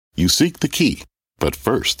You seek the key, but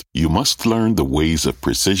first, you must learn the ways of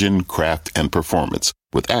precision, craft, and performance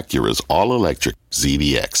with Acura's all-electric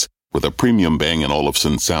ZDX. With a premium Bang &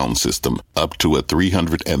 Olufsen sound system up to a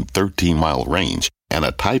 313-mile range and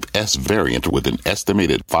a Type S variant with an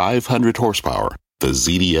estimated 500 horsepower, the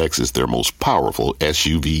ZDX is their most powerful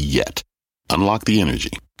SUV yet. Unlock the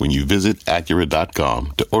energy when you visit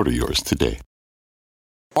Acura.com to order yours today.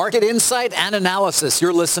 Market insight and analysis.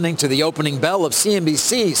 You're listening to the opening bell of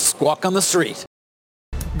CNBC's Squawk on the Street.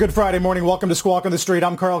 Good Friday morning. Welcome to Squawk on the Street.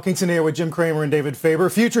 I'm Carl Quintanilla with Jim Cramer and David Faber.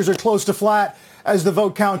 Futures are close to flat as the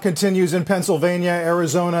vote count continues in Pennsylvania,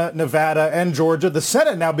 Arizona, Nevada, and Georgia. The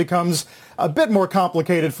Senate now becomes a bit more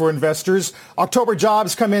complicated for investors. October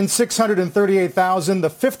jobs come in 638,000, the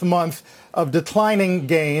fifth month of declining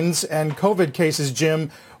gains, and COVID cases, Jim,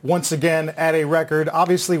 once again at a record.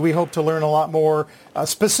 Obviously, we hope to learn a lot more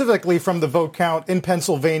specifically from the vote count in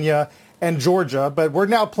Pennsylvania and Georgia, but we're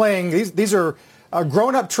now playing, these are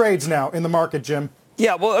grown-up trades now in the market, Jim.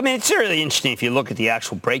 Yeah, well, I mean, it's really interesting if you look at the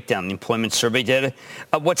actual breakdown, the employment survey data.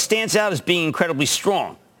 What stands out as being incredibly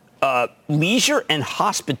strong, leisure and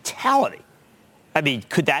hospitality. I mean,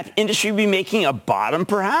 could that industry be making a bottom,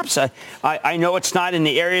 perhaps? I know it's not in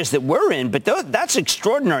the areas that we're in, but that's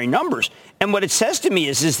extraordinary numbers. And what it says to me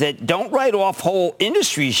is that don't write off whole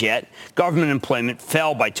industries yet. Government employment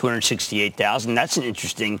fell by 268,000. That's an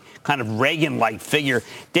interesting kind of Reagan-like figure.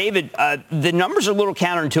 David, the numbers are a little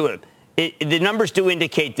counterintuitive. The numbers do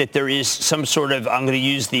indicate that there is some sort of, I'm going to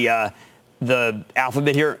use the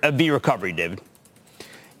alphabet here, a V recovery, David.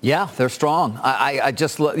 Yeah, they're strong. I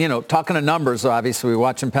just, talking to numbers, obviously, we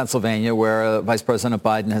watch in Pennsylvania where Vice President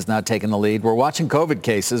Biden has now taken the lead. We're watching COVID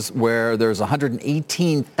cases where there's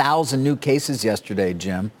 118,000 new cases yesterday,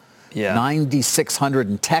 Jim. Yeah. 9,600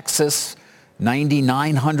 in Texas,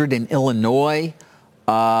 9,900 in Illinois.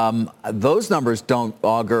 Those numbers don't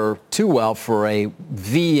augur too well for a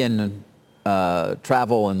V in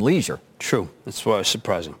travel and leisure. True. That's why it's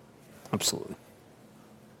surprising. Absolutely.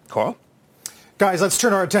 Carl? Guys, let's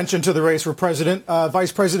turn our attention to the race for president.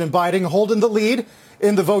 Vice President Biden holding the lead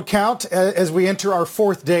in the vote count as we enter our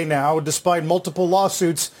fourth day now, despite multiple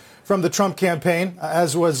lawsuits from the Trump campaign.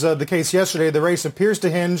 As was the case yesterday, the race appears to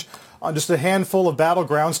hinge on just a handful of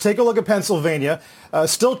battlegrounds. Take a look at Pennsylvania.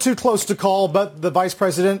 Still too close to call, but the vice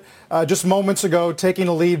president just moments ago taking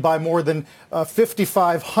a lead by more than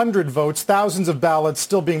 5,500 votes, thousands of ballots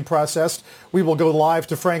still being processed. We will go live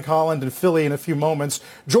to Frank Holland and Philly in a few moments.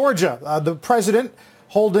 Georgia, the president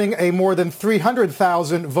holding a more than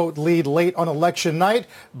 300,000 vote lead late on election night.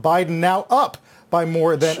 Biden now up by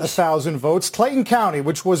more than 1,000 votes. Clayton County,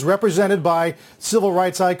 which was represented by civil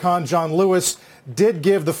rights icon John Lewis, did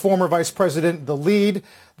give the former vice president the lead.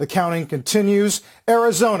 The counting continues.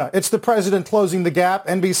 Arizona, it's the president closing the gap.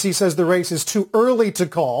 NBC says the race is too early to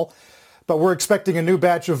call, but we're expecting a new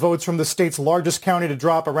batch of votes from the state's largest county to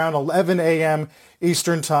drop around 11 a.m.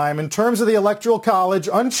 Eastern time. In terms of the Electoral College,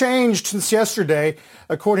 unchanged since yesterday,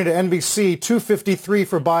 according to NBC, 253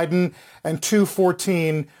 for Biden and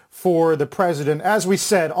 214 for the president. As we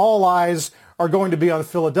said, all eyes are going to be on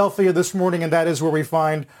Philadelphia this morning, and that is where we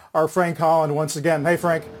find our Frank Holland once again. Hey,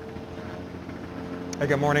 Frank. Hey,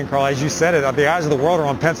 good morning, Carl. As you said it, the eyes of the world are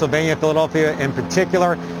on Pennsylvania, Philadelphia in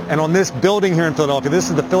particular, and on this building here in Philadelphia. This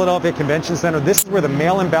is the Philadelphia Convention Center. This is where the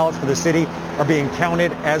mail-in ballots for the city are being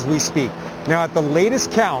counted as we speak. Now, at the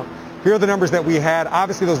latest count, here are the numbers that we had.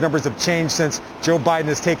 Obviously, those numbers have changed since Joe Biden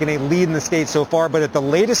has taken a lead in the state so far, but at the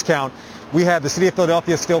latest count, we have the city of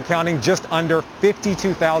Philadelphia still counting just under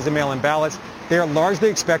 52,000 mail-in ballots. They are largely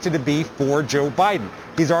expected to be for Joe Biden.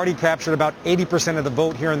 He's already captured about 80% of the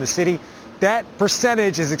vote here in the city. That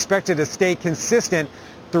percentage is expected to stay consistent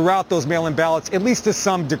throughout those mail-in ballots, at least to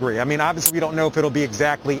some degree. I mean, obviously, we don't know if it'll be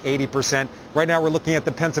exactly 80%. Right now, we're looking at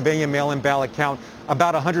the Pennsylvania mail-in ballot count,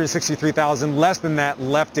 about 163,000, less than that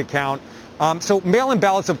left to count. So mail-in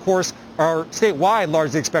ballots, of course, are statewide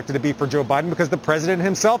largely expected to be for Joe Biden because the president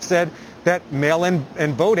himself said that mail-in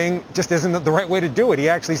and voting just isn't the right way to do it. He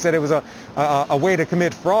actually said it was a way to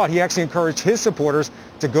commit fraud. He actually encouraged his supporters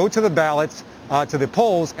to go to the ballots, to the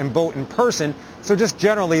polls, and vote in person. So just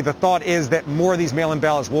generally, the thought is that more of these mail-in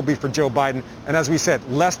ballots will be for Joe Biden. And as we said,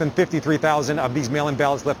 less than 53,000 of these mail-in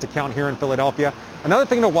ballots left to count here in Philadelphia. Another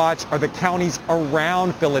thing to watch are the counties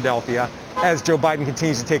around Philadelphia as Joe Biden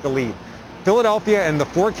continues to take a lead. Philadelphia and the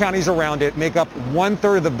 4 counties around it make up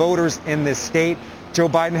 1/3 of the voters in this state. Joe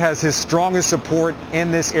Biden has his strongest support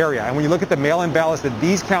in this area. And when you look at the mail-in ballots that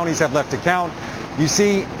these counties have left to count, you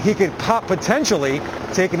see he could potentially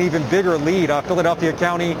take an even bigger lead. Philadelphia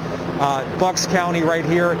County, Bucks County right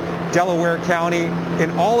here, Delaware County.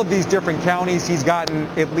 In all of these different counties, he's gotten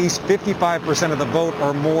at least 55% of the vote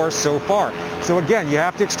or more so far. So again, you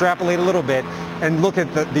have to extrapolate a little bit and look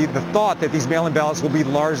at the thought that these mail-in ballots will be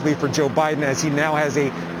largely for Joe Biden, as he now has a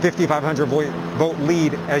 5,500 vote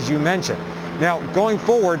lead, as you mentioned. Now, going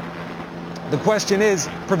forward, the question is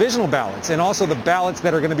provisional ballots and also the ballots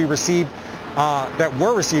that are going to be received, that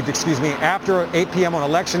were received, after 8 p.m. on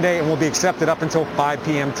Election Day and will be accepted up until 5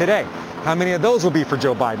 p.m. today. How many of those will be for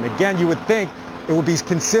Joe Biden? Again, you would think it will be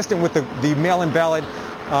consistent with the mail-in ballot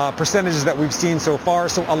percentages that we've seen so far.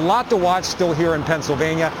 So a lot to watch still here in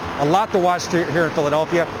Pennsylvania, a lot to watch here in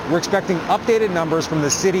Philadelphia. We're expecting updated numbers from the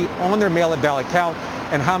city on their mail-in ballot count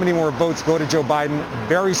and how many more votes go to Joe Biden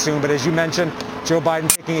very soon. But as you mentioned, Joe Biden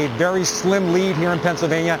taking a very slim lead here in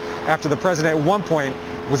Pennsylvania after the president at one point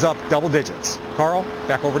was up double digits. Carl,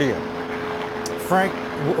 back over to you. Frank,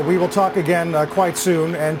 we will talk again quite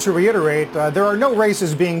soon. And to reiterate, there are no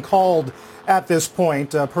races being called at this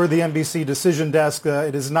point. Per the NBC decision desk,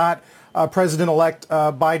 it is not President-elect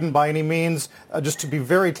Biden by any means. Just to be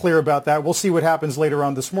very clear about that. We'll see what happens later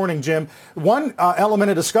on this morning, Jim. One element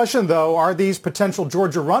of discussion, though, are these potential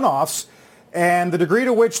Georgia runoffs and the degree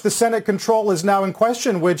to which the Senate control is now in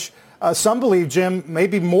question, which some believe, Jim, may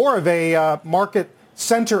be more of a market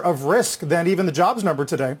center of risk than even the jobs number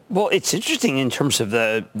today. Well, it's interesting in terms of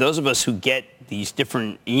those of us who get these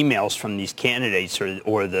different emails from these candidates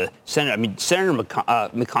or the Senate. I mean, Senator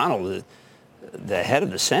McConnell, the head of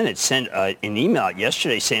the Senate, sent an email out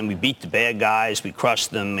yesterday saying we beat the bad guys, we crushed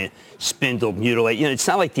them, spindle, mutilate. You know, it's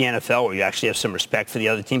not like the NFL where you actually have some respect for the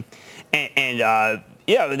other team.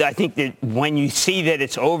 Yeah, I think that when you see that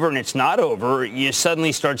it's over and it's not over, you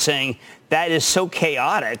suddenly start saying that is so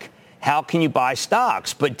chaotic. How can you buy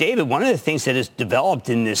stocks? But, David, one of the things that has developed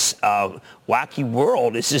in this wacky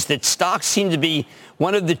world is that stocks seem to be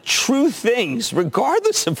one of the true things,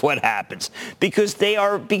 regardless of what happens, because they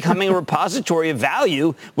are becoming a repository of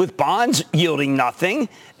value with bonds yielding nothing,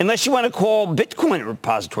 unless you want to call Bitcoin a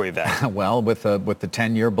repository of value. Well, with the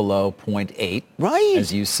 10-year below 0.8, right?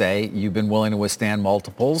 As you say, you've been willing to withstand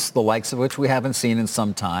multiples, the likes of which we haven't seen in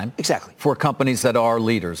some time. Exactly. For companies that are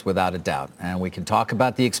leaders, without a doubt. And we can talk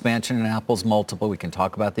about the expansion in Apple's multiple. We can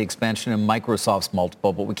talk about the expansion in Microsoft's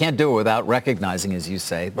multiple, but we can't do it without recognizing, as you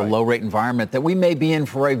say, the low-rate environment that we may be in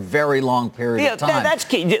for a very long period of time. That's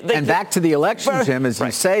key. And back to the election, Jim, as you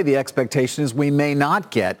say, the expectation is we may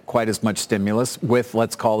not get quite as much stimulus with,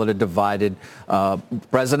 let's call it, a divided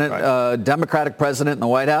president, Democratic president in the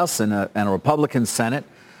White House and a Republican Senate.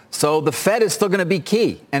 So the Fed is still going to be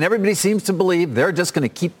key. And everybody seems to believe they're just going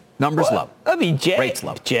to keep numbers low. I mean, rates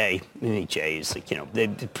low. Jay is like,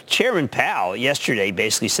 the Chairman Powell yesterday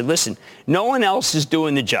basically said, listen, no one else is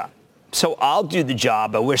doing the job. So I'll do the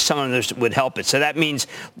job. I wish someone else would help it. So that means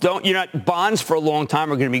bonds for a long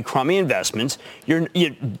time are going to be crummy investments. There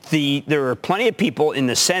are plenty of people in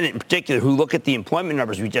the Senate in particular who look at the employment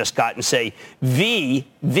numbers we just got and say, why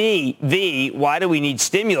do we need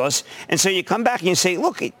stimulus? And so you come back and you say,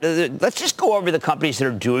 look, let's just go over the companies that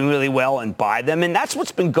are doing really well and buy them. And that's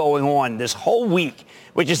what's been going on this whole week,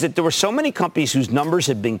 which is that there were so many companies whose numbers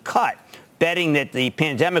had been cut, betting that the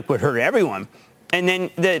pandemic would hurt everyone. And then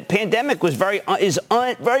the pandemic was very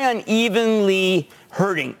unevenly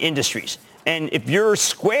hurting industries. And if you're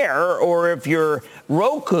Square or if you're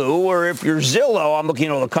Roku or if you're Zillow, I'm looking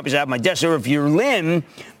at all the companies I have on my desk, or if you're Lim,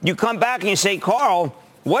 you come back and you say, Carl,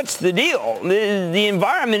 what's the deal? The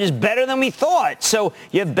environment is better than we thought. So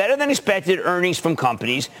you have better than expected earnings from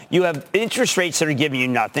companies. You have interest rates that are giving you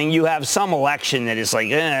nothing. You have some election that is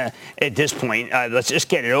like, at this point, let's just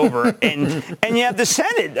get it over. and you have the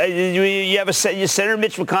Senate. You have Senator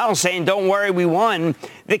Mitch McConnell saying, don't worry, we won.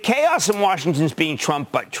 The chaos in Washington is being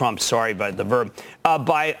trumped by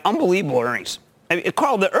unbelievable earnings. I mean,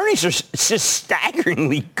 Carl, the earnings are just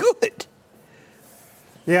staggeringly good.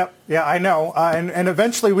 Yeah, I know. And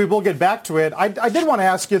eventually we will get back to it. I did want to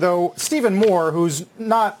ask you, though, Stephen Moore, who's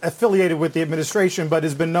not affiliated with the administration but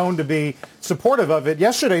has been known to be supportive of it,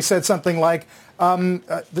 yesterday said something like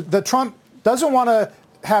the Trump doesn't want to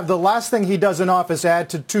have the last thing he does in office add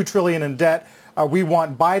to $2 trillion in debt. We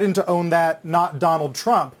want Biden to own that, not Donald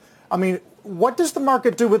Trump. I mean, what does the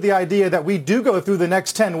market do with the idea that we do go through the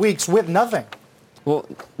next 10 weeks with nothing? Well,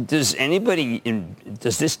 does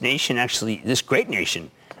this nation this great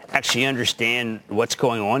nation actually understand what's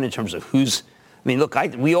going on in terms of who's, I mean, look,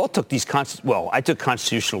 we all took these I took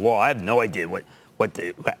constitutional law. I have no idea what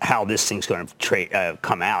how this thing's going to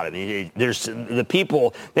come out. I mean, there's the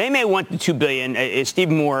people. They may want the $2 billion.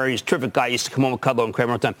 Stephen Moore, he's a terrific guy. He used to come on with Kudlow and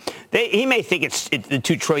Cramer all the time. He may think it's the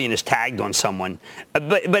 $2 trillion is tagged on someone,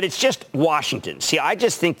 but it's just Washington. See, I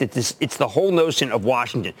just think that it's the whole notion of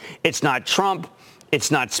Washington. It's not Trump. It's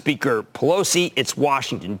not Speaker Pelosi. It's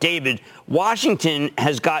Washington. David, Washington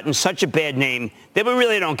has gotten such a bad name that we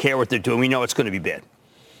really don't care what they're doing. We know it's going to be bad.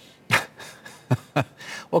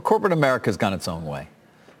 Well, corporate America has gone its own way.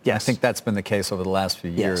 Yes. I think that's been the case over the last few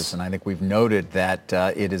years. Yes. And I think we've noted that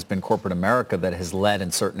it has been corporate America that has led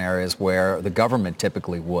in certain areas where the government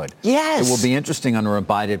typically would. Yes. It will be interesting under a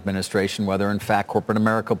Biden administration whether, in fact, corporate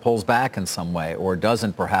America pulls back in some way or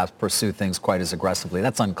doesn't perhaps pursue things quite as aggressively.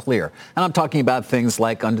 That's unclear. And I'm talking about things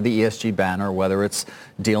like under the ESG banner, whether it's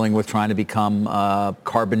dealing with trying to become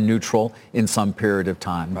carbon neutral in some period of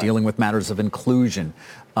time, right. Dealing with matters of inclusion.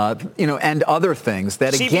 And other things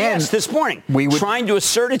that, CBS again, this morning, trying to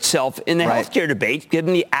assert itself in the right. healthcare debate,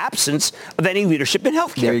 given the absence of any leadership in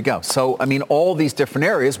healthcare. There you go. So, I mean, all these different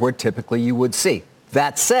areas where typically you would see.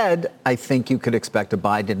 That said, I think you could expect a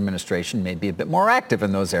Biden administration may be a bit more active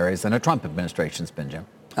in those areas than a Trump administration's been, Jim.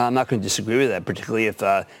 I'm not going to disagree with that, particularly if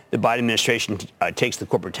the Biden administration takes the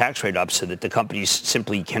corporate tax rate up so that the companies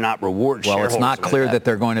simply cannot reward shareholders. Well, it's not clear that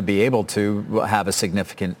they're going to be able to have a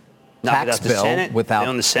significant tax bill without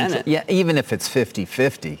on the Senate. Yeah, even if it's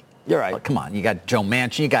 50-50. You're right. Well, come on, you got Joe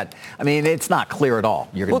Manchin. It's not clear at all.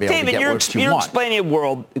 You're going to be able to get what you want. You're explaining a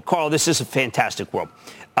world, Carl. This is a fantastic world,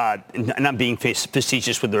 and I'm being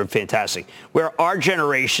facetious with the word fantastic, where our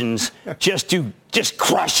generations just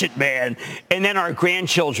crush it, man, and then our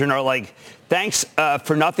grandchildren are like, thanks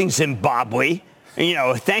for nothing, Zimbabwe.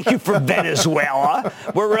 Thank you for Venezuela.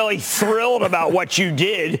 We're really thrilled about what you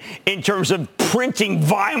did in terms of printing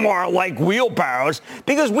Weimar-like wheelbarrows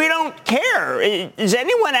because we don't care. Does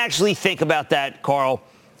anyone actually think about that, Carl?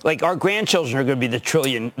 Like our grandchildren are going to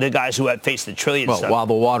be the guys who have faced the trillion stuff. While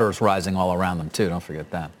the water is rising all around them too. Don't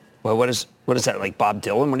forget that. Well, what is that, like Bob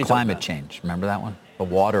Dylan? What are you Climate change. Remember that one? The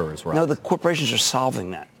water is rising. No, the corporations are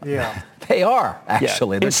solving that. Yeah. They are,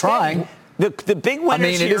 actually. Yeah. They're trying. The big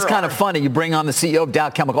winners it is kind of funny. You bring on the CEO of Dow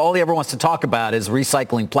Chemical. All he ever wants to talk about is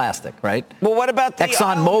recycling plastic, right? Well, what about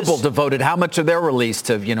ExxonMobil devoted how much of their release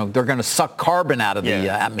to, they're going to suck carbon out of the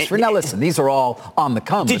atmosphere. Now, listen, these are all on the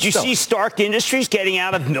come. Did you see Stark Industries getting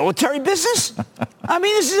out of military business?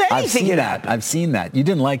 This is anything. I've seen that. You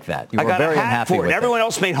didn't like that. You were very unhappy with it. I got a hat for it. Everyone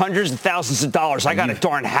else made hundreds of thousands of dollars. I got a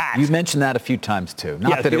darn hat. You mentioned that a few times, too.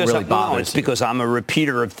 Not that it really bothers you. It's because I'm a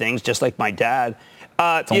repeater of things, just like my dad.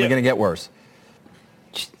 It's only going to get worse.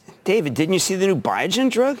 David, didn't you see the new Biogen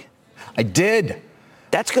drug? I did.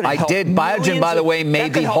 That's going to help. I did. Biogen, by the way, may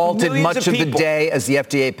be halted much of the day as the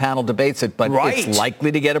FDA panel debates it, but it's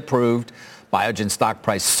likely to get approved. Biogen stock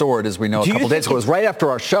price soared, as we know, a couple days ago. It was right after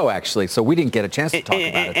our show, actually, so we didn't get a chance to talk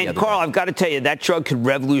about it. And Carl, I've got to tell you, that drug could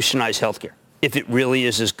revolutionize healthcare if it really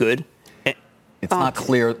is as good. It's not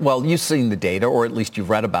clear. Well, you've seen the data, or at least you've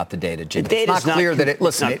read about the data, Jim. It's not clear that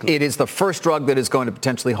it is the first drug that is going to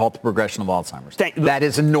potentially halt the progression of Alzheimer's. That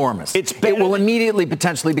is enormous. It will immediately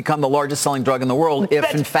potentially become the largest selling drug in the world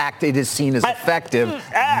if, in fact, it is seen as effective.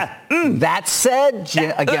 That said,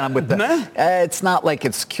 again, I'm with it's not like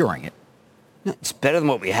it's curing it. No, it's better than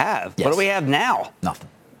what we have. Yes. What do we have now? Nothing.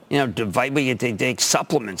 We take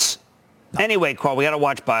supplements. No. Anyway, Carl, we got to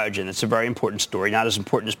watch Biogen. It's a very important story, not as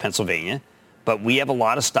important as Pennsylvania. But we have a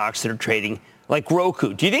lot of stocks that are trading like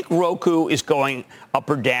Roku. Do you think Roku is going up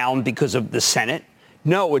or down because of the Senate?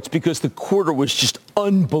 No, it's because the quarter was just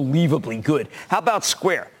unbelievably good. How about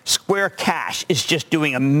Square? Square Cash is just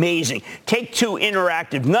doing amazing. Take-Two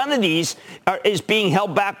Interactive. None of these is being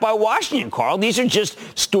held back by Washington, Carl. These are just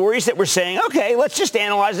stories that we're saying, okay, let's just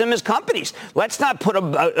analyze them as companies. Let's not put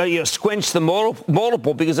squinch the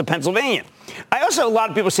multiple because of Pennsylvania. A lot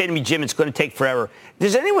of people say to me, Jim, it's going to take forever.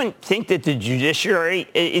 Does anyone think that the judiciary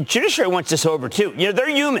wants this over too? They're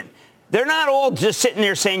human. They're not all just sitting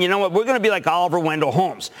there saying, you know what, we're going to be like Oliver Wendell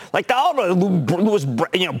Holmes. Like Oliver Lewis,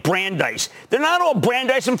 Brandeis. They're not all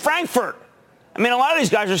Brandeis and Frankfurt. A lot of these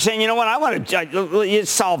guys are saying, you know what, I want to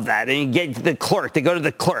solve that. And you get to the clerk. They go to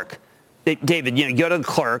the clerk. David, go to the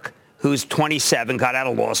clerk who's 27, got out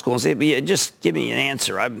of law school, and say, just give me an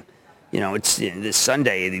answer. It's this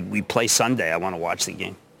Sunday. We play Sunday. I want to watch the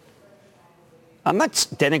game. I'm not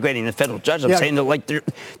denigrating the federal judge. I'm saying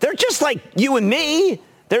they're just like you and me.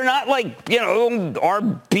 They're not like,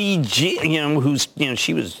 RBG, who's,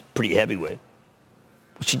 she was pretty heavyweight.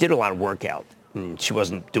 She did a lot of workout, and she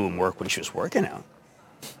wasn't doing work when she was working out.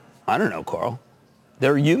 I don't know, Carl.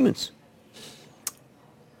 They're humans.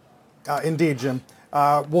 Indeed, Jim.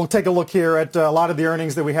 We'll take a look here at a lot of the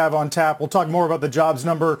earnings that we have on tap. We'll talk more about the jobs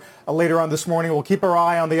number later on this morning. We'll keep our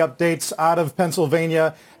eye on the updates out of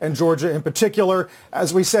Pennsylvania and Georgia in particular.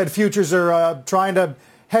 As we said, futures are trying to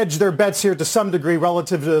hedge their bets here to some degree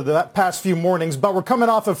relative to the past few mornings. But we're coming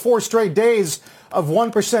off of 4 straight days of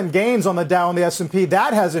 1% gains on the Dow and the S&P.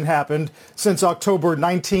 That hasn't happened since October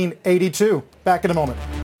 1982. Back in a moment.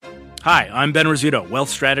 Hi, I'm Ben Rizzuto, wealth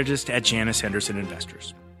strategist at Janus Henderson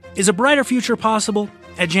Investors. Is a brighter future possible?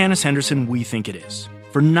 At Janus Henderson, we think it is.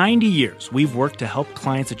 For 90 years, we've worked to help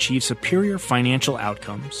clients achieve superior financial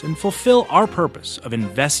outcomes and fulfill our purpose of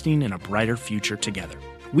investing in a brighter future together.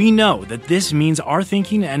 We know that this means our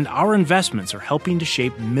thinking and our investments are helping to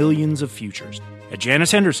shape millions of futures. At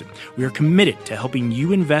Janus Henderson, we are committed to helping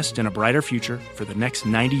you invest in a brighter future for the next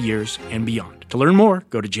 90 years and beyond. To learn more,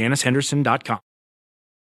 go to janushenderson.com.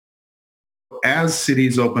 As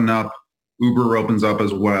cities open up, Uber opens up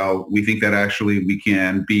as well. We think that actually we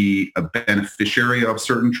can be a beneficiary of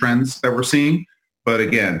certain trends that we're seeing. But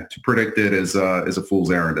again, to predict it is a fool's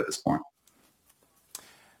errand at this point.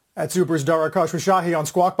 That's Uber's Dara Khosrowshahi on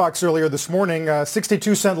Squawk Box earlier this morning.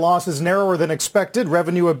 62-cent loss is narrower than expected.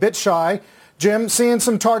 Revenue a bit shy. Jim, seeing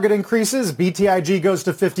some target increases. BTIG goes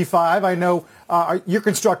to 55. I know you're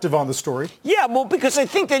constructive on the story. Yeah, well, because I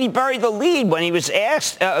think that he buried the lead when he was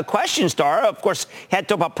asked questions, Dara. Of course, he had to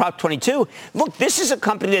talk about Prop 22. Look, this is a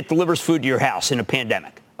company that delivers food to your house in a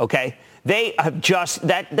pandemic, okay? They have just,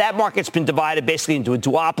 that market's been divided basically into a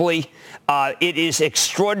duopoly. It is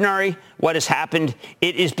extraordinary what has happened.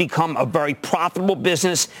 It has become a very profitable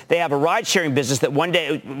business. They have a ride-sharing business that one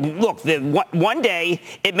day, look, one day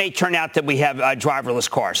it may turn out that we have driverless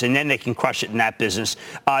cars, and then they can crush it in that business.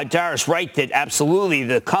 Dara's right that absolutely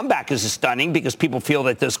the comeback is stunning because people feel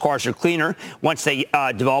that those cars are cleaner once they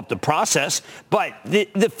develop the process. But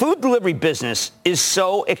the food delivery business is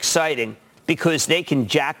so exciting because they can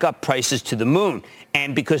jack up prices to the moon.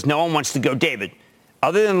 And because no one wants to go, David,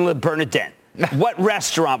 other than Le Bernardin, what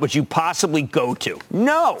restaurant would you possibly go to?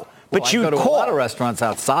 No. But you go to call a lot of restaurants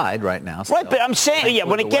outside right now. Right, but I'm saying, yeah,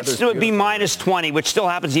 when it gets to be minus 20, which still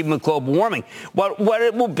happens even with global warming, what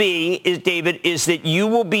it will be, is, David, is that you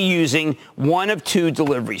will be using one of two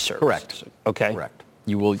delivery services. Correct. Okay. Correct.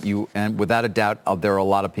 And without a doubt, there are a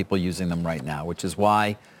lot of people using them right now, which is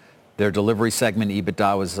why their delivery segment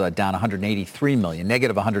EBITDA was down $183 million,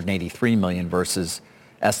 negative $183 million versus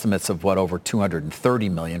estimates of over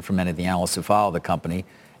 $230 million from many of the analysts who follow the company.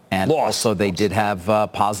 And also they did have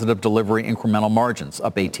positive delivery incremental margins,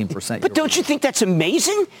 up 18%. But don't you think that's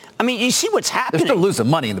amazing? I mean, you see what's happening. They're still losing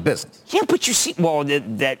money in the business. Yeah, but you see,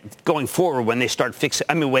 that going forward when they start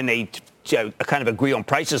when they kind of agree on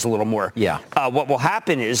prices a little more. Yeah. What will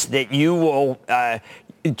happen is that you will,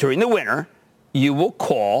 during the winter, you will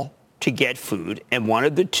call to get food, and one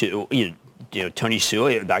of the two, Tony Sue,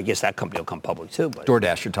 I guess that company will come public too. But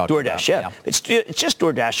DoorDash, you're talking about. DoorDash, yeah. It's just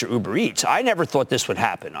DoorDash or Uber Eats. I never thought this would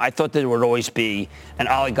happen. I thought that there would always be an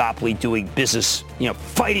oligopoly doing business,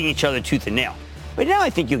 fighting each other tooth and nail. But now I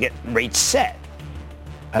think you'll get rates set.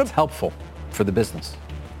 That's helpful for the business.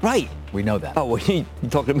 Right. We know that. Oh, well, you're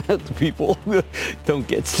talking about the people. Don't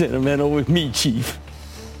get sentimental with me, Chief.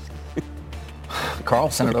 Carl,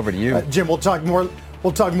 send it over to you. Jim, we'll talk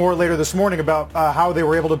more later this morning about how they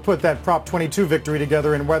were able to put that Prop 22 victory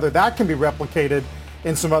together and whether that can be replicated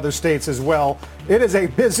in some other states as well. It is a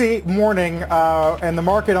busy morning, and the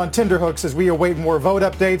market on tenterhooks as we await more vote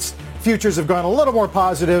updates. Futures have gone a little more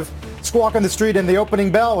positive. Squawk on the Street and the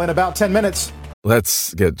opening bell in about 10 minutes.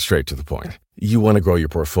 Let's get straight to the point. You want to grow your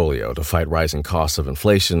portfolio to fight rising costs of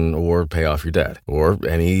inflation or pay off your debt or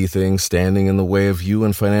anything standing in the way of you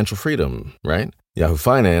and financial freedom, right? Yahoo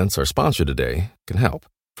Finance, our sponsor today, can help.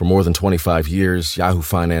 For more than 25 years, Yahoo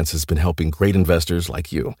Finance has been helping great investors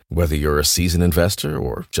like you. Whether you're a seasoned investor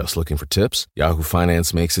or just looking for tips, Yahoo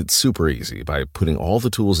Finance makes it super easy by putting all the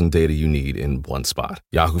tools and data you need in one spot.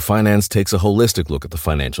 Yahoo Finance takes a holistic look at the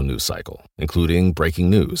financial news cycle, including breaking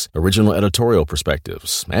news, original editorial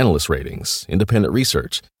perspectives, analyst ratings, independent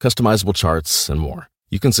research, customizable charts, and more.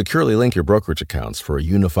 You can securely link your brokerage accounts for a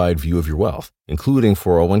unified view of your wealth, including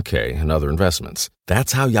 401k and other investments.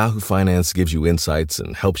 That's how Yahoo Finance gives you insights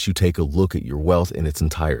and helps you take a look at your wealth in its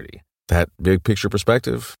entirety. That big picture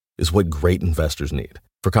perspective is what great investors need.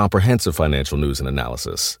 For comprehensive financial news and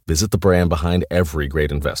analysis, visit the brand behind every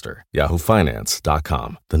great investor,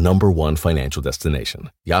 yahoofinance.com, the #1 financial destination,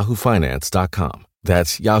 yahoofinance.com.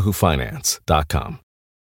 That's yahoofinance.com.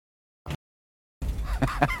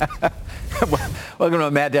 Welcome to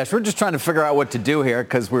a Mad Dash. We're just trying to figure out what to do here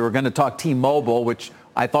because we were going to talk T-Mobile, which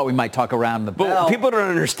I thought we might talk around the bell. But people don't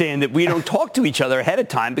understand that we don't talk to each other ahead of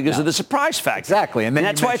time because of the surprise factor. Exactly. And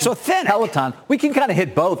that's why it's authentic. Peloton. We can kind of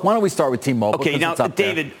hit both. Why don't we start with T-Mobile? Okay, now,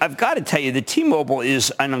 David, I've got to tell you that T-Mobile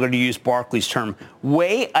is, and I'm going to use Barclay's term,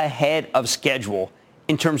 way ahead of schedule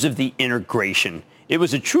in terms of the integration. It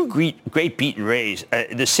was a true great beat and raise.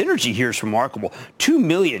 The synergy here is remarkable. 2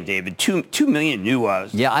 million, David. 2 million new.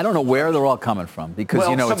 Yeah, I don't know where they're all coming from because,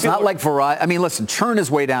 it's not like Verizon. I mean, listen, churn is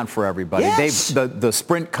way down for everybody. Yes. The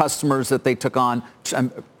Sprint customers that they took on,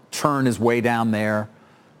 churn is way down there.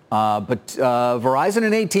 But Verizon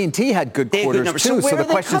and AT&T had good quarters, too. So the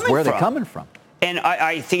question is, where are they coming from? And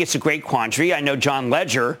I think it's a great quandary. I know John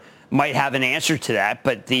Ledger might have an answer to that.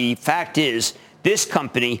 But the fact is, this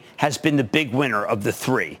company has been the big winner of the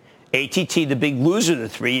three. AT&T, the big loser of the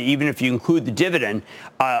three, even if you include the dividend.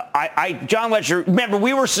 John Ledger, remember,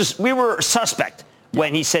 we were suspect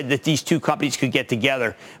when he said that these two companies could get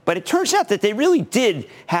together. But it turns out that they really did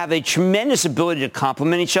have a tremendous ability to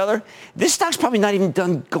complement each other. This stock's probably not even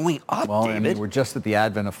done going up, David. I mean, we're just at the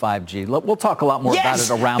advent of 5G. We'll talk a lot more about it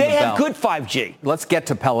around the bell. They have good 5G. Let's get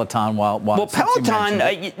to Peloton while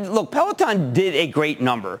Peloton did a great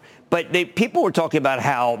number. But people were talking about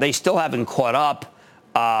how they still haven't caught up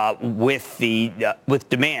with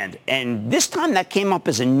demand. And this time that came up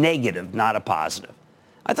as a negative, not a positive.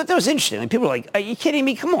 I thought that was interesting. Like, people were like, are you kidding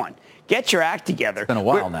me? Come on. Get your act together. It's been a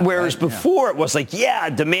while now. Whereas before it was like,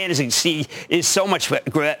 demand is so much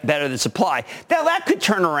better than supply. Now that could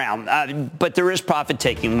turn around. But there is profit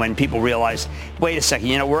taking when people realize, wait a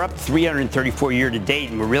second, we're up 334 year to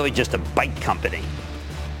date and we're really just a bike company.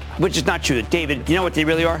 Which is not true. David, you know what they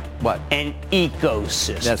really are? What? An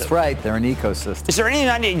ecosystem. That's right. They're an ecosystem. Is there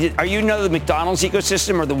anything, are you the McDonald's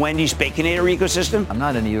ecosystem or the Wendy's Baconator ecosystem? I'm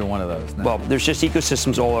not in either one of those. No. Well, there's just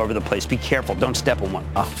ecosystems all over the place. Be careful. Don't step on one.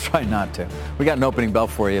 I'll try not to. We got an opening bell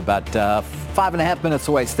for you about 5.5 minutes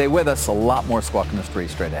away. Stay with us. A lot more Squawk on the Street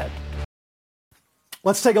straight ahead.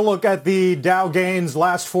 Let's take a look at the Dow gains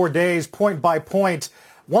last 4 days, point by point.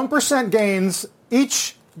 1% gains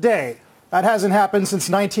each day. That hasn't happened since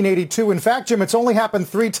 1982. In fact, Jim, it's only happened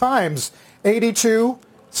 3 times, 82,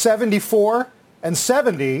 74, and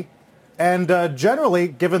 70. And generally,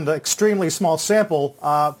 given the extremely small sample,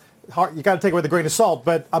 you got to take it with a grain of salt.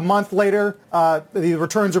 But a month later, the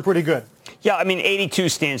returns are pretty good. Yeah, I mean, 82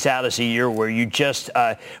 stands out as a year where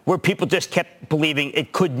where people just kept believing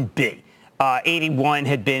it couldn't be. 81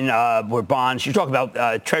 had been were bonds. You're talking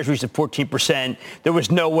about treasuries at 14%. There was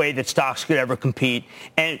no way that stocks could ever compete.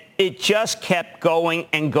 And it just kept going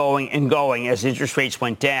and going and going as interest rates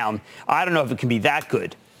went down. I don't know if it can be that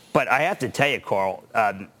good. But I have to tell you, Carl,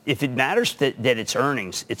 if it matters that it's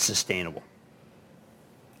earnings, it's sustainable.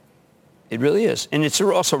 It really is. And it's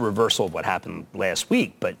also a reversal of what happened last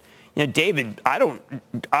week. But, David,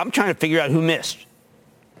 I'm trying to figure out who missed.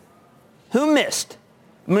 Who missed?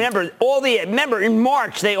 Remember, in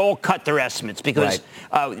March, they all cut their estimates because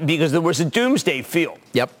there was a doomsday field.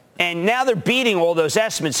 Yep. And now they're beating all those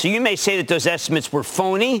estimates. So you may say that those estimates were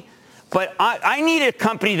phony, but I need a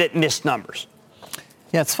company that missed numbers.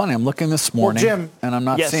 Yeah, it's funny. I'm looking this morning, Jim, and I'm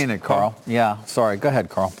not seeing it, Carl. Yeah, sorry. Go ahead,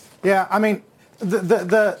 Carl. Yeah, I mean,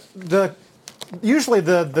 usually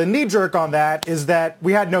the knee-jerk on that is that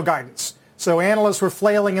we had no guidance. So analysts were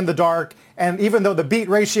flailing in the dark, and even though the beat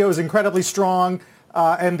ratio is incredibly strong,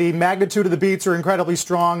 and the magnitude of the beats are incredibly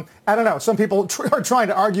strong. I don't know. Some people are trying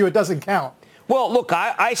to argue it doesn't count. Well, look,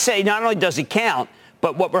 I say not only does it count,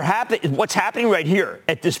 but what's happening right here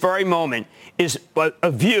at this very moment is a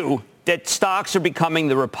view that stocks are becoming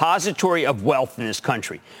the repository of wealth in this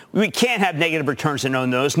country. We can't have negative returns and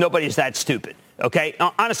own those. Nobody's that stupid. Okay?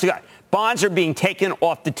 Honest to God. Bonds are being taken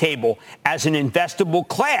off the table as an investable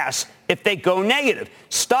class if they go negative.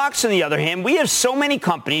 Stocks, on the other hand, we have so many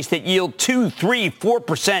companies that yield 2, 3,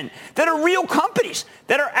 4% that are real companies,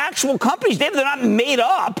 that are actual companies. They're not made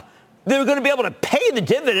up. They're going to be able to pay the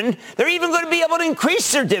dividend. They're even going to be able to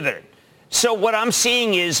increase their dividend. So what I'm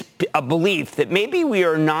seeing is a belief that maybe we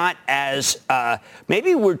are not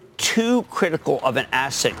maybe we're too critical of an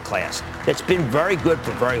asset class that's been very good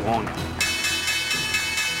for very long now.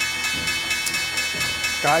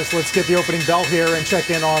 Guys, let's get the opening bell here and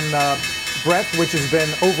check in on breadth, which has been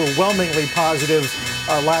overwhelmingly positive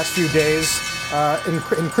last few days,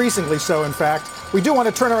 increasingly so, in fact. We do want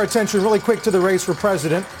to turn our attention really quick to the race for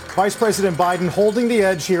president. Vice President Biden holding the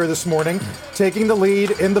edge here this morning, taking the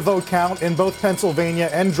lead in the vote count in both Pennsylvania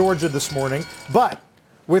and Georgia this morning. But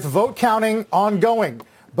with vote counting ongoing,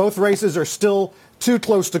 both races are still too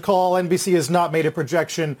close to call. NBC has not made a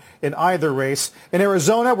projection in either race. In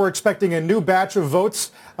Arizona, we're expecting a new batch of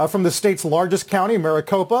votes from the state's largest county,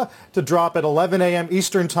 Maricopa, to drop at 11 a.m.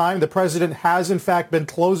 Eastern time. The president has, in fact, been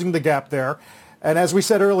closing the gap there. And as we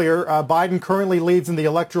said earlier, Biden currently leads in the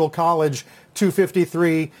Electoral College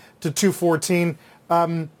 253 to 214.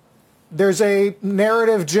 There's a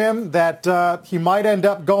narrative, Jim, that he might end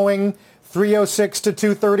up going 306 to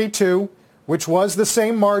 232, which was the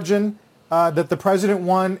same margin that the president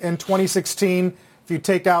won in 2016, if you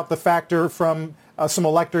take out the factor from some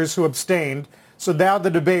electors who abstained. So now the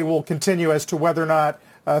debate will continue as to whether or not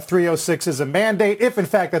 306 is a mandate, if in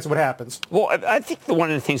fact that's what happens. Well, I think one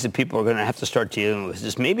of the things that people are going to have to start dealing with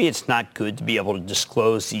is maybe it's not good to be able to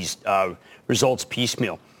disclose these results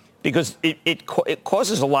piecemeal, because it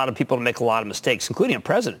causes a lot of people to make a lot of mistakes, including a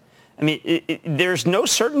president. I mean, there's no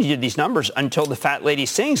certainty to these numbers until the fat lady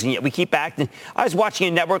sings, and yet we keep acting. I was watching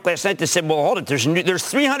a network last night that said, well, hold it, there's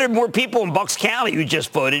 300 more people in Bucks County who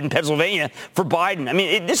just voted in Pennsylvania for Biden. I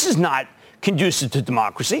mean, this is not conducive to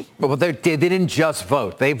democracy. Well, they didn't just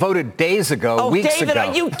vote. They voted days ago, weeks David,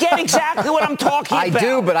 ago. You get exactly what I'm talking about. I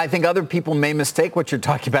do, but I think other people may mistake what you're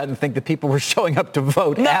talking about and think that people were showing up to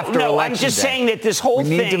vote after election I'm just day. saying that this whole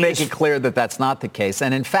thing We need to make it clear that that's not the case.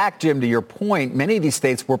 And in fact, Jim, to your point, many of these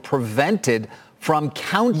states were prevented from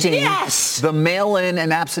counting the mail-in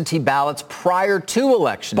and absentee ballots prior to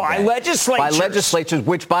election day. By legislatures,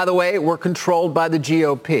 which, by the way, were controlled by the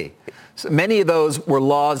GOP. So many of those were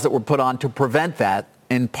laws that were put on to prevent that.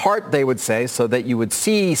 In part, they would say, so that you would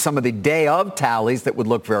see some of the day of tallies that would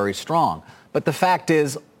look very strong. But the fact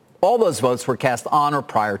is, all those votes were cast on or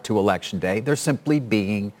prior to Election Day. They're simply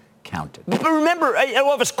being counted. But remember, I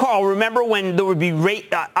love us, Carl, remember when there would be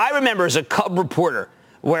I remember as a Cub reporter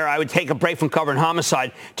where I would take a break from covering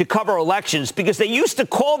homicide to cover elections because they used to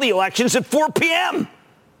call the elections at 4 p.m.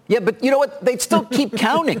 Yeah, but you know what? They'd still keep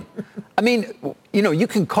counting. I mean, you know, you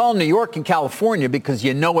can call New York and California because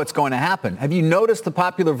you know what's going to happen. Have you noticed the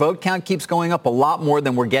popular vote count keeps going up a lot more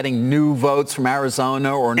than we're getting new votes from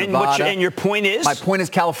Arizona or Nevada? And your point is? My point is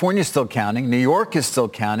California is still counting. New York is still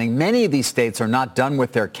counting. Many of these states are not done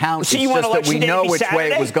with their counts. So it's just that we know which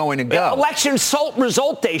way it was going to go. Election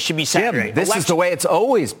result day should be Saturday. Jim, this is the way it's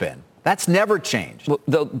always been. That's never changed.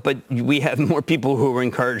 Well, but we have more people who are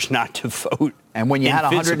encouraged not to vote. And when you had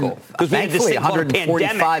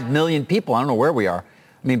 145 million people, I don't know where we are.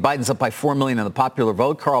 I mean, Biden's up by 4 million in the popular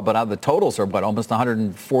vote, Carl, but the totals are, almost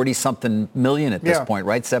 140-something million at this point,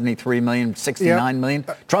 right? 73 million, 69 million.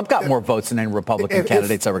 Trump got more votes than any Republican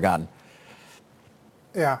candidate's ever gotten.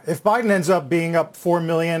 Yeah, if Biden ends up being up 4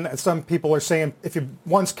 million, some people are saying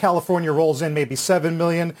once California rolls in, maybe 7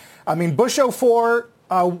 million. I mean, Bush 04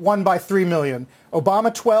 won by 3 million.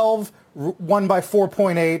 Obama 12 won by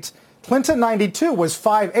 4.8. Clinton 92 was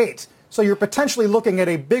 5.8. So you're potentially looking at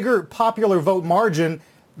a bigger popular vote margin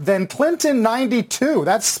than Clinton 92.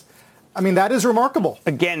 That is remarkable.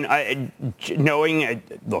 Again,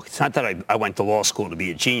 look, it's not that I went to law school to be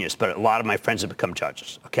a genius, but a lot of my friends have become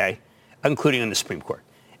judges, okay, including on the Supreme Court.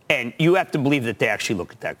 And you have to believe that they actually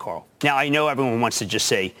look at that, Carl. Now, I know everyone wants to just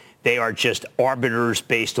say they are just arbiters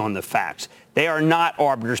based on the facts. They are not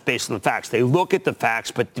arbiters based on the facts. They look at the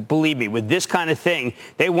facts, but believe me, with this kind of thing,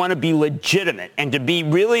 they want to be legitimate. And to be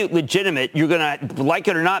really legitimate, you're going to, like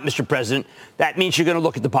it or not, Mr. President, that means you're going to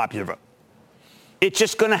look at the popular vote. It's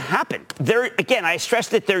just going to happen. Again, I stress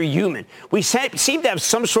that they're human. We seem to have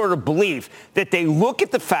some sort of belief that they look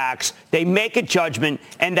at the facts, they make a judgment,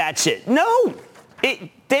 and that's it. No,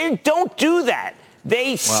 they don't do that.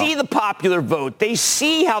 They see the popular vote. They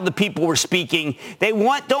see how the people were speaking. They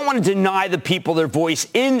don't want to deny the people their voice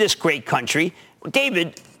in this great country.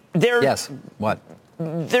 David, they're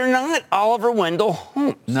not Oliver Wendell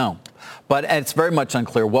Holmes. No, but it's very much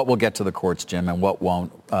unclear what will get to the courts, Jim, and what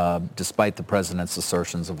won't, despite the president's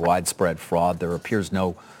assertions of widespread fraud. There appears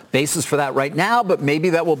no basis for that right now, but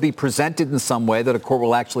maybe that will be presented in some way that a court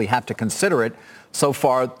will actually have to consider it. So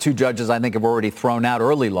far, 2 judges, I think, have already thrown out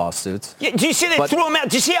early lawsuits. Yeah, do you see threw them out?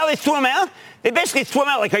 Do you see how they threw them out? They basically threw them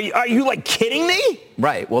out like, are you like kidding me?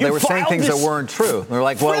 Right. Well, they were saying things that weren't true. They're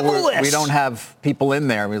like, well, we don't have people in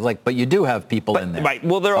there. We're like, but you do have people in there. Right.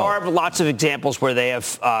 Well, there are lots of examples where they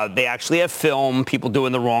actually have film, people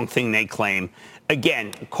doing the wrong thing they claim.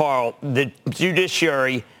 Again, Carl, the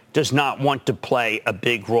judiciary does not want to play a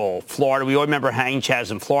big role. Florida, we all remember hanging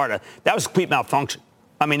Chaz in Florida. That was a complete malfunction.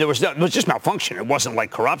 I mean, it was just malfunction. It wasn't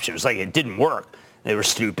like corruption. It was like it didn't work. They were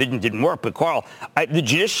stupid and didn't work. But, Carl, the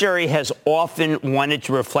judiciary has often wanted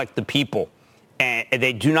to reflect the people. And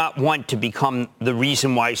they do not want to become the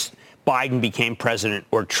reason why Biden became president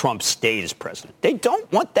or Trump stayed as president. They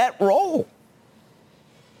don't want that role.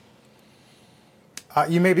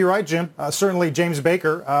 You may be right, Jim. Certainly James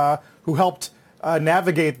Baker, who helped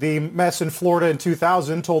navigate the mess in Florida in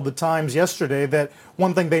 2000, told the Times yesterday that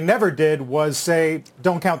one thing they never did was say,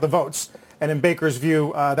 don't count the votes. And in Baker's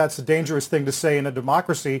view, that's a dangerous thing to say in a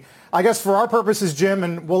democracy. I guess for our purposes, Jim,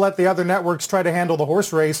 and we'll let the other networks try to handle the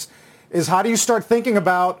horse race, is how do you start thinking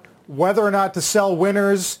about whether or not to sell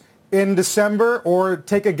winners in December or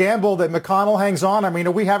take a gamble that McConnell hangs on? I mean,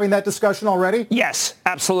 are we having that discussion already? Yes,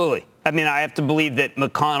 absolutely. I mean, I have to believe that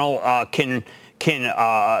McConnell can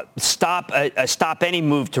stop any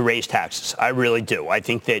move to raise taxes. I really do. I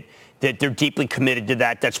think that they're deeply committed to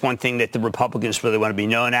that. That's one thing that the Republicans really want to be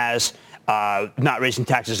known as, not raising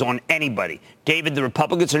taxes on anybody. David, the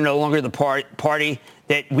Republicans are no longer the party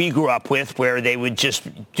that we grew up with, where they would just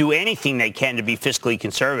do anything they can to be fiscally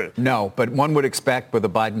conservative. No, but one would expect with the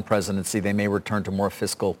Biden presidency, they may return to more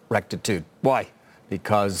fiscal rectitude. Why?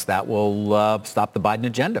 Because that will stop the Biden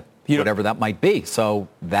agenda, whatever that might be. So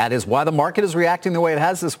that is why the market is reacting the way it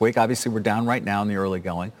has this week. Obviously, we're down right now in the early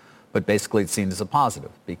going, but basically it's seen as a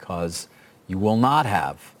positive because you will not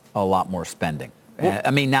have a lot more spending. Well,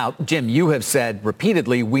 I mean, now, Jim, you have said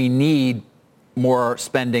repeatedly we need more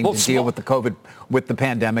spending to deal with the COVID, with the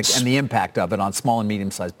pandemic and the impact of it on small and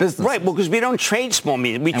medium-sized businesses. Right, well, because we don't trade small and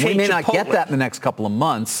medium. We may not get that in the next couple of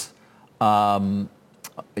months, until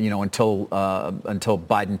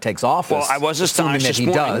Biden takes office. Well, I was astonished that he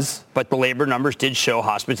does. But the labor numbers did show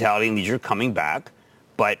hospitality and leisure coming back.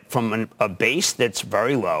 But from a base that's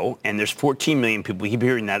very low, and there's 14 million people, we keep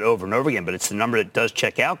hearing that over and over again, but it's the number that does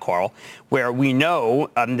check out, Carl, where we know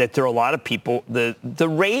that there are a lot of people. The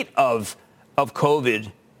rate of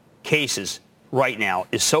COVID cases right now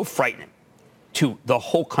is so frightening to the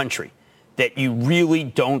whole country that you really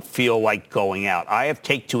don't feel like going out. I have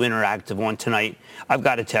Take Two Interactive on tonight. I've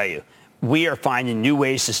got to tell you, we are finding new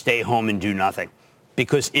ways to stay home and do nothing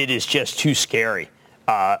because it is just too scary.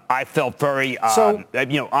 I felt very,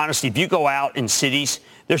 honestly, if you go out in cities,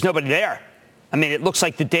 there's nobody there. I mean, it looks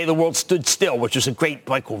like the day the world stood still, which was a great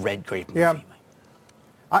Michael Redgrave movie. Yeah.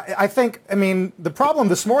 I think, the problem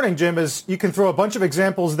this morning, Jim, is you can throw a bunch of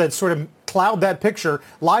examples that sort of cloud that picture.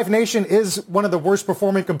 Live Nation is one of the worst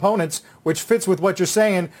performing components, which fits with what you're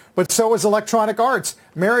saying, but so is Electronic Arts.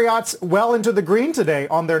 Marriott's well into the green today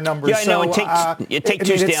on their numbers. Yeah, I know. Take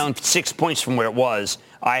Two's down 6 points from where it was.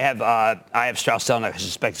 I have Strauss-Zelnick. I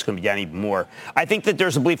suspect it's going to be down even more. I think that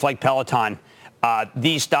there's a belief like Peloton.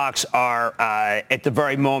 These stocks are, at the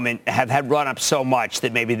very moment, have had run up so much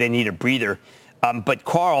that maybe they need a breather. But,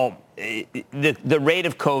 Carl, the rate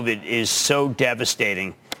of COVID is so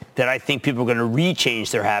devastating that I think people are going to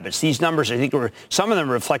rechange their habits. These numbers, I think, some of them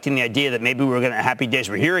are reflecting the idea that maybe we're going to have happy days.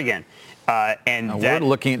 We're here again. We're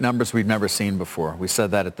looking at numbers we've never seen before. We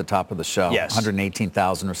said that at the top of the show, yes.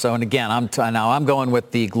 118,000 or so. And again, I'm going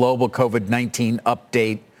with the global COVID-19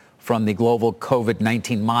 update from the global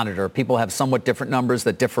COVID-19 monitor. People have somewhat different numbers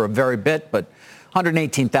that differ a very bit, but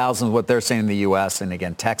 118,000 is what they're saying in the U.S. And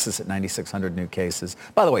again, Texas at 9,600 new cases.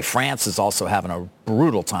 By the way, France is also having a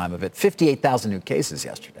brutal time of it. 58,000 new cases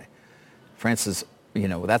yesterday. France is,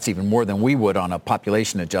 that's even more than we would on a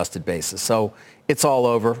population adjusted basis. So it's all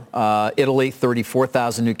over. Italy,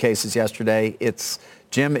 34,000 new cases yesterday.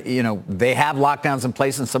 Jim, they have lockdowns in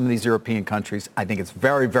place in some of these European countries. I think it's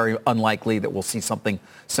very, very unlikely that we'll see something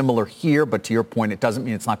similar here. But to your point, it doesn't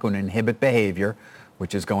mean it's not going to inhibit behavior,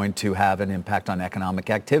 which is going to have an impact on economic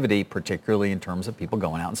activity, particularly in terms of people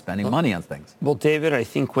going out and spending money on things. Well, David, I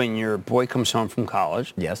think when your boy comes home from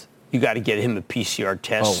college, yes, you got to get him a PCR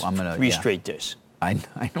test straight days. I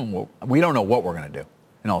don't. We don't know what we're going to do,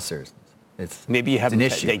 in all seriousness. Maybe you have an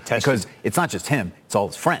issue because it's not just him; it's all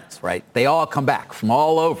his friends, right? They all come back from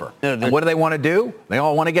all over, and what do they want to do? They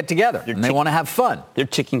all want to get together and they want to have fun. They're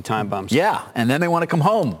ticking time bombs. Yeah, and then they want to come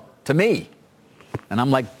home to me, and I'm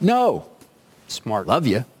like, no, smart, love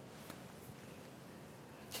you.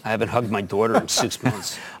 I haven't hugged my daughter in 6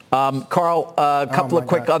 months. Carl, a couple of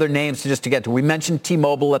quick other names just to get to. We mentioned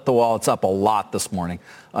T-Mobile at the wall. It's up a lot this morning.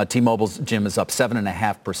 T-Mobile's, Jim, is up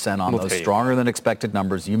 7.5% on those stronger than expected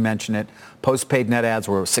numbers. You mentioned it. Postpaid net adds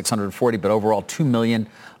were 640, but overall 2 million.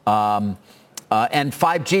 And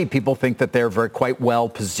 5G, people think that they're quite well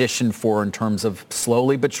positioned for in terms of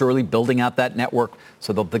slowly but surely building out that network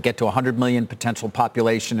so they'll get to 100 million potential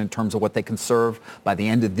population in terms of what they can serve by the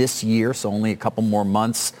end of this year, so only a couple more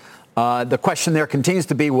months. The question there continues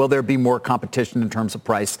to be, will there be more competition in terms of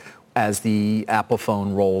price as the Apple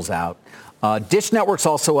phone rolls out? Dish Network's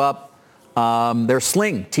also up. Their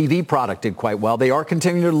Sling TV product did quite well. They are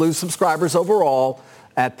continuing to lose subscribers overall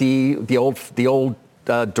at the old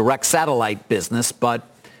direct satellite business, but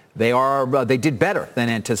they did better than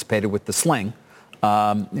anticipated with the Sling.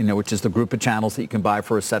 which is the group of channels that you can buy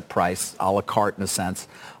for a set price, a la carte in a sense.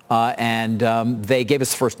 They gave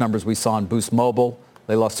us the first numbers we saw on Boost Mobile.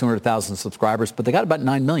 They lost 200,000 subscribers, but they got about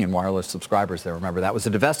 9 million wireless subscribers there. Remember, that was a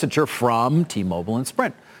divestiture from T-Mobile and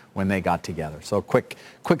Sprint when they got together. So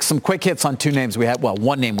some quick hits on two names we had. Well,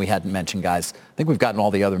 one name we hadn't mentioned, guys. I think we've gotten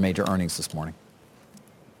all the other major earnings this morning.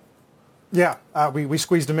 Yeah, we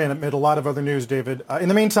squeezed them in amid a lot of other news, David. In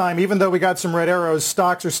the meantime, even though we got some red arrows,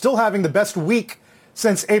 stocks are still having the best week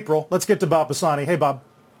since April. Let's get to Bob Pisani. Hey, Bob.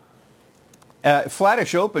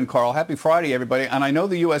 Flattish open, Carl. Happy Friday, everybody. And I know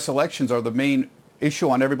the U.S. elections are the main issue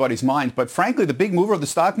on everybody's mind, but frankly, the big mover of the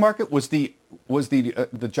stock market was the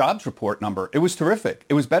jobs report number. It was terrific.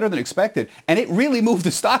 It was better than expected, and it really moved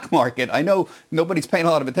the stock market. I know nobody's paying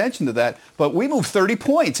a lot of attention to that, but we moved 30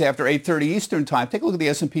 points after 8:30 Eastern time. Take a look at the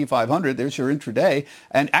S&P 500. There's your intraday,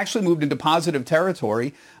 and actually moved into positive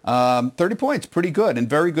territory. 30 points, pretty good, and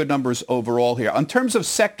very good numbers overall here. In terms of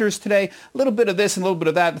sectors today, a little bit of this and a little bit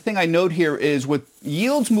of that. The thing I note here is with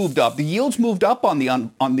yields moved up. The yields moved up on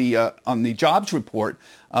the jobs report.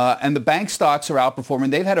 And the bank stocks are outperforming.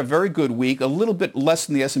 They've had a very good week, a little bit less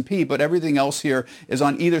than the S&P, but everything else here is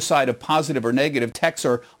on either side of positive or negative. Techs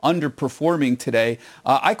are underperforming today.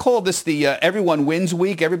 I call this the everyone wins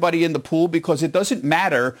week, everybody in the pool, because it doesn't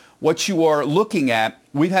matter what you are looking at.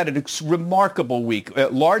 We've had a remarkable week.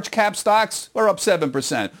 Large cap stocks are up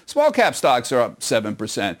 7%. Small cap stocks are up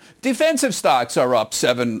 7%. Defensive stocks are up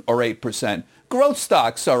 7 or 8%. Growth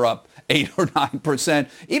stocks are up 8 or 9%.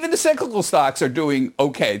 Even the cyclical stocks are doing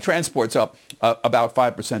okay. Transport's up about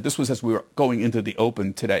 5%. This was as we were going into the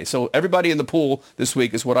open today. So everybody in the pool this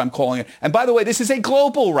week is what I'm calling it. And by the way, this is a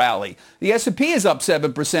global rally. The S&P is up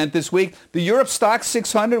 7% this week. The Europe Stoxx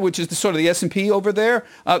 600, which is sort of the S&P over there,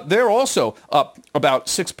 they're also up about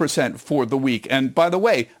 6% for the week. And by the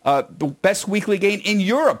way, the best weekly gain in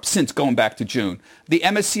Europe since going back to June. The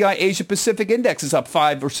MSCI Asia Pacific Index is up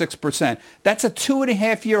 5 or 6%. That's a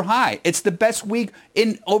 2.5-year high. It's the best week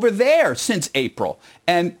in over there since April.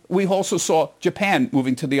 And we also saw Japan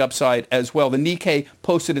moving to the upside as well. The Nikkei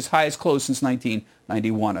posted its highest close since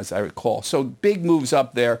 1991, as I recall. So big moves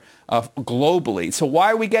up there globally. So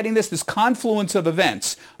why are we getting this confluence of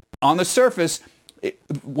events? On the surface,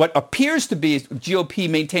 what appears to be GOP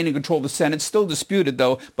maintaining control of the Senate, still disputed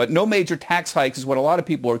though, but no major tax hikes is what a lot of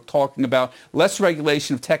people are talking about. Less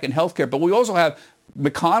regulation of tech and healthcare. But we also have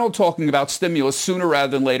McConnell talking about stimulus sooner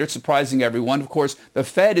rather than later, surprising everyone. Of course, the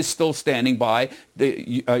Fed is still standing by.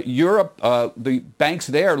 Europe, the banks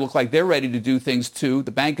there look like they're ready to do things too.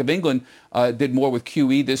 The Bank of England did more with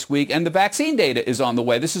QE this week, and the vaccine data is on the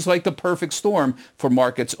way. This is like the perfect storm for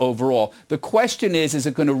markets overall. The question is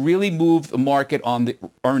it going to really move the market on the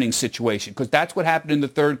earnings situation? Because that's what happened in the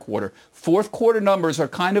third quarter. Fourth quarter numbers are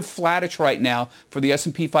kind of flattish right now for the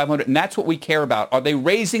S&P 500, and that's what we care about. Are they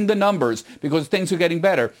raising the numbers because things are getting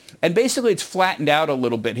better? And basically, it's flattened out a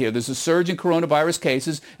little bit here. There's a surge in coronavirus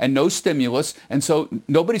cases and no stimulus, and so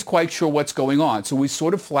nobody's quite sure what's going on. So we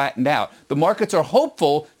sort of flattened out. The markets are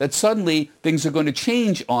hopeful that suddenly things are going to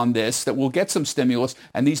change on this, that we'll get some stimulus,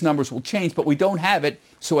 and these numbers will change, but we don't have it,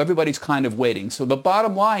 so everybody's kind of waiting. So the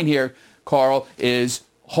bottom line here, Carl, is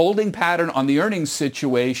holding pattern on the earnings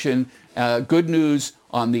situation. Good news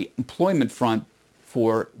on the employment front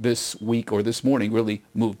for this week or this morning really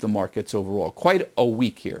moved the markets overall. Quite a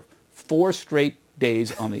week here. 4 straight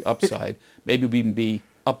days on the upside. Maybe we can be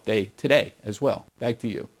up day today as well. Back to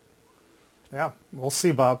you. Yeah, we'll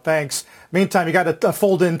see, Bob. Thanks. Meantime, you got to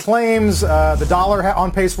fold in claims. The dollar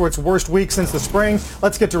on pace for its worst week since the spring.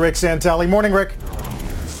 Let's get to Rick Santelli. Morning, Rick.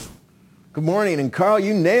 Good morning. And Carl,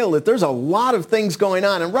 you nailed it. There's a lot of things going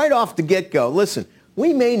on. And right off the get-go, listen,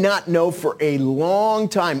 we may not know for a long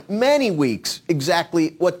time, many weeks,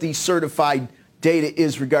 exactly what the certified data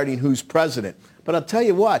is regarding who's president. But I'll tell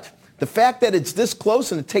you what, the fact that it's this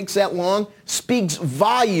close and it takes that long speaks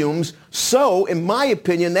volumes. So, in my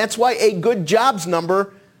opinion, that's why a good jobs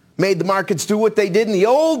number made the markets do what they did in the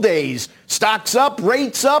old days. Stocks up,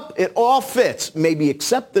 rates up, it all fits. Maybe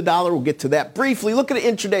except the dollar. We'll get to that briefly. Look at an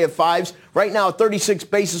intraday of 5s. Right now at 36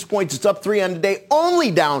 basis points. It's up 3 on the day,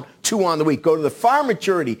 only down 2 on the week. Go to the FAR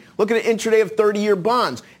maturity. Look at an intraday of 30-year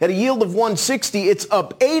bonds. At a yield of 160, it's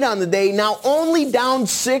up 8 on the day, now only down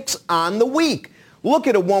 6 on the week. Look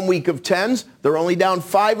at a 1 week of 10s. They're only down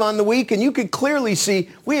 5 on the week, and you can clearly see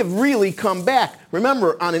we have really come back.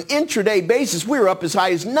 Remember, on an intraday basis, we were up as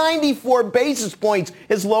high as 94 basis points,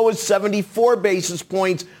 as low as 74 basis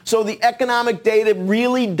points. So the economic data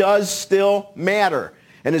really does still matter.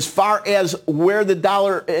 And as far as where the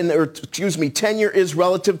dollar, 10-year is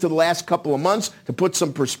relative to the last couple of months, to put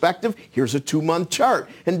some perspective, here's a 2-month chart.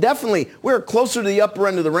 And definitely, we're closer to the upper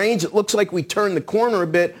end of the range. It looks like we turned the corner a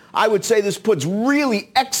bit. I would say this puts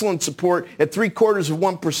really excellent support at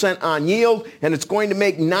 0.75% on yield, and it's going to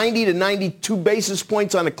make 90 to 92 basis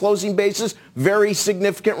points on a closing basis. Very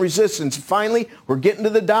significant resistance. Finally, we're getting to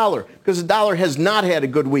the dollar, because the dollar has not had a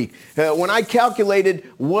good week. When I calculated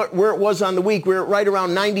where it was on the week, we were right around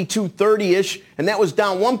 92.30-ish, and that was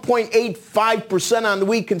down 1.85% on the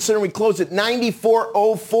week, considering we closed at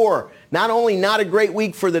 94.04. Not only not a great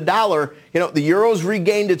week for the dollar, the euro's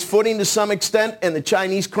regained its footing to some extent, and the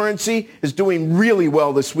Chinese currency is doing really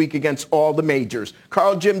well this week against all the majors.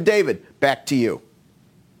 Carl, Jim, David, back to you.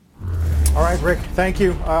 All right, Rick, thank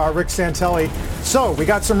you, Rick Santelli. So we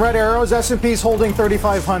got some red arrows. S&P's holding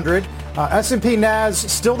 3,500. S&P NAS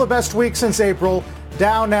still the best week since April.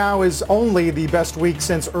 Dow now is only the best week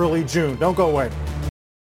since early June. Don't go away.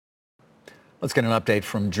 Let's get an update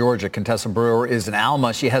from Georgia. Contessa Brewer is in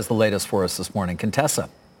Alma. She has the latest for us this morning. Contessa.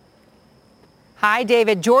 Hi,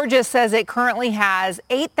 David. Georgia says it currently has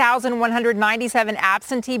 8,197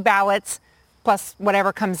 absentee ballots, plus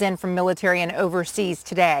whatever comes in from military and overseas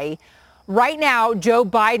today. Right now, Joe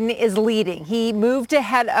Biden is leading. He moved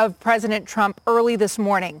ahead of President Trump early this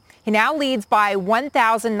morning. He now leads by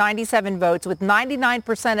 1,097 votes with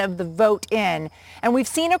 99% of the vote in. And we've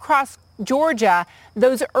seen across Georgia,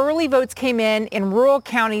 those early votes came in rural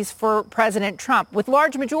counties for President Trump with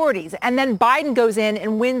large majorities. And then Biden goes in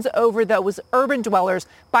and wins over those urban dwellers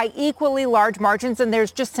by equally large margins. And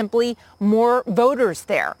there's just simply more voters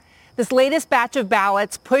there. This latest batch of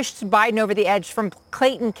ballots pushed Biden over the edge from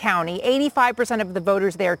Clayton County. 85% of the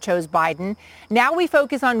voters there chose Biden. Now we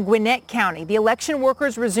focus on Gwinnett County. The election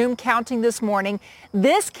workers resumed counting this morning.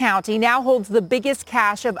 This county now holds the biggest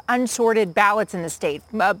cache of unsorted ballots in the state,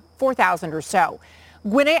 4,000 or so.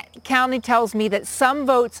 Gwinnett County tells me that some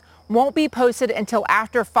votes won't be posted until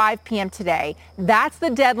after 5 p.m. today. That's the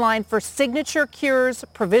deadline for signature cures,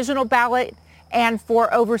 provisional ballot, and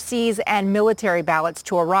for overseas and military ballots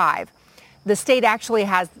to arrive. The state actually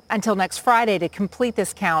has until next Friday to complete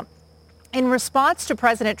this count. In response to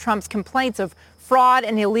President Trump's complaints of fraud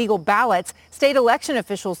and illegal ballots, state election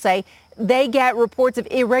officials say they get reports of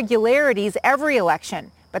irregularities every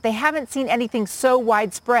election, but they haven't seen anything so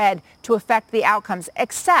widespread to affect the outcomes,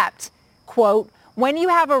 except, quote, when you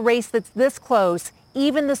have a race that's this close,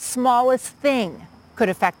 even the smallest thing could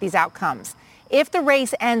affect these outcomes. If the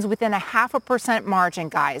race ends within a 0.5% margin,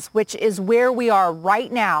 guys, which is where we are right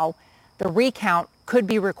now, the recount could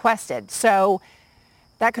be requested. So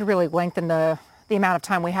that could really lengthen the amount of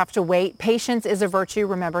time we have to wait. Patience is a virtue,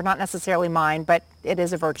 remember, not necessarily mine, but it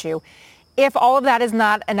is a virtue. If all of that is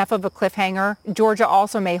not enough of a cliffhanger, Georgia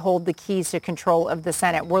also may hold the keys to control of the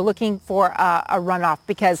Senate. We're looking for a runoff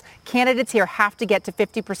because candidates here have to get to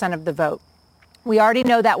 50% of the vote. We already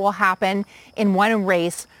know that will happen in one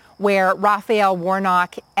race where Raphael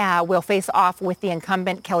Warnock will face off with the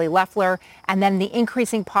incumbent Kelly Loeffler, and then the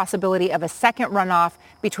increasing possibility of a second runoff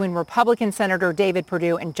between Republican Senator David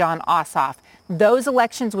Perdue and Jon Ossoff. Those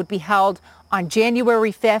elections would be held on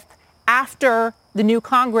January 5th after the new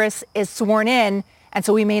Congress is sworn in, and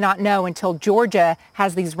so we may not know until Georgia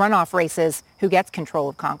has these runoff races who gets control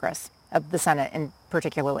of Congress, of the Senate in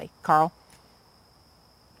particularly. Carl?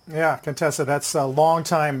 Yeah, Contessa, that's a long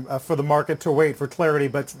time for the market to wait for clarity,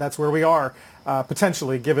 but that's where we are,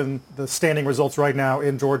 potentially, given the standing results right now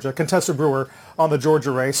in Georgia. Contessa Brewer on the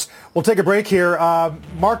Georgia race. We'll take a break here.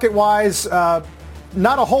 Market-wise,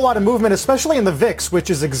 not a whole lot of movement, especially in the VIX, which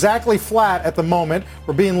is exactly flat at the moment.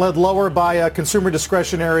 We're being led lower by consumer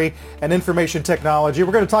discretionary and information technology.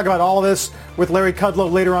 We're going to talk about all of this with Larry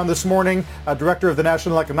Kudlow later on this morning, Director of the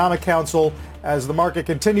National Economic Council, as the market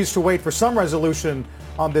continues to wait for some resolution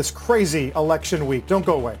on this crazy election week. Don't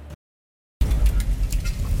go away.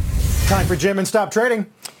 Time for Jim and Stop Trading.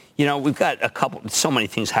 We've got so many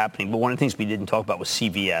things happening, but one of the things we didn't talk about was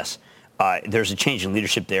CVS. There's a change in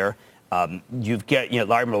leadership there. You've got,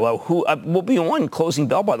 Larry Merlot, who will be on closing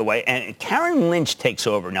bell, by the way, and Karen Lynch takes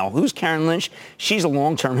over. Now, who's Karen Lynch? She's a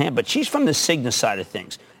long-term hand, but she's from the Cigna side of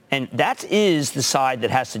things. And that is the side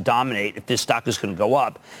that has to dominate if this stock is going to go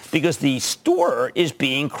up, because the store is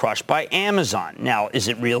being crushed by Amazon. Now, is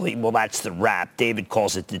it really? Well, that's the wrap. David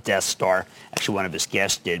calls it the Death Star. Actually, one of his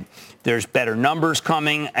guests did. There's better numbers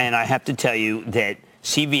coming, and I have to tell you that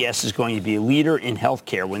CVS is going to be a leader in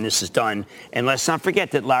healthcare when this is done. And let's not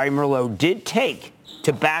forget that Larry Merlot did take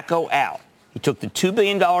tobacco out. He took the $2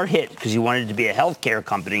 billion hit because he wanted to be a healthcare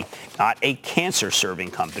company, not a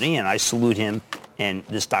cancer-serving company, and I salute him. And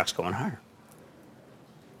the stock's going higher.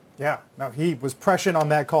 Yeah, no, he was prescient on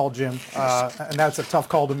that call, Jim, and that's a tough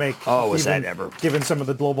call to make. Oh, was that ever? Given some of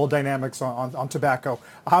the global dynamics on tobacco.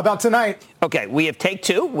 How about tonight? Okay, we have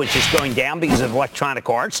Take-Two, which is going down because of Electronic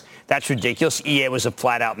Arts. That's ridiculous. EA was a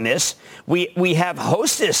flat-out miss. We have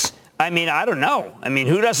Hostess. I mean, I don't know. I mean,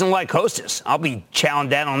 who doesn't like Hostess? I'll be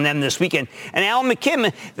chowing down on them this weekend. And Alan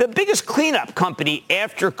McKim, the biggest cleanup company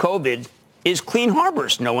after COVID is Clean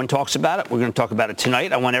Harbors. No one talks about it. We're going to talk about it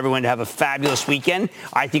tonight. I want everyone to have a fabulous weekend.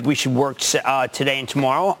 I think we should work today and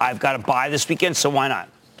tomorrow. I've got a buy this weekend, so why not?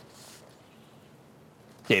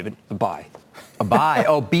 David, a buy. A buy.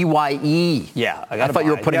 Oh, BYE. Yeah, I thought you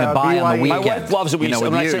were putting a buy on the weekend. My wife loves it when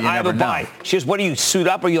I say I have a buy. She says, what are you, suit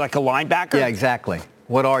up? Are you like a linebacker? Yeah, exactly.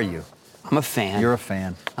 What are you? I'm a fan. You're a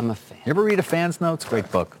fan. I'm a fan. You ever read a Fan's Notes?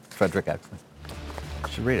 Great book. Frederick Exton.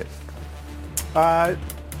 You should read it.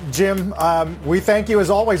 Jim, we thank you as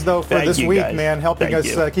always, though, for this week, guys. man, helping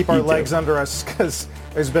us keep our legs under us because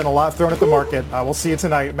there's been a lot thrown at the market. We'll see you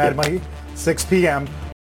tonight, Mad Money, 6 p.m.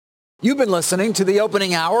 You've been listening to the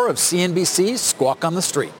opening hour of CNBC's Squawk on the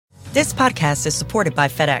Street. This podcast is supported by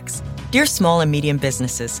FedEx. Dear small and medium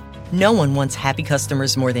businesses, no one wants happy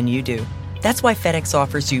customers more than you do. That's why FedEx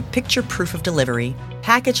offers you picture proof of delivery,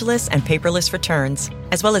 packageless and paperless returns,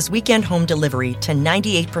 as well as weekend home delivery to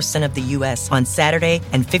 98% of the U.S. on Saturday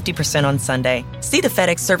and 50% on Sunday. See the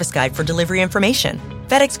FedEx service guide for delivery information.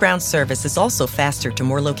 FedEx Ground service is also faster to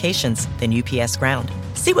more locations than UPS Ground.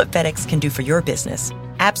 See what FedEx can do for your business.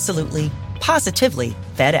 Absolutely, positively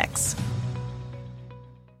FedEx.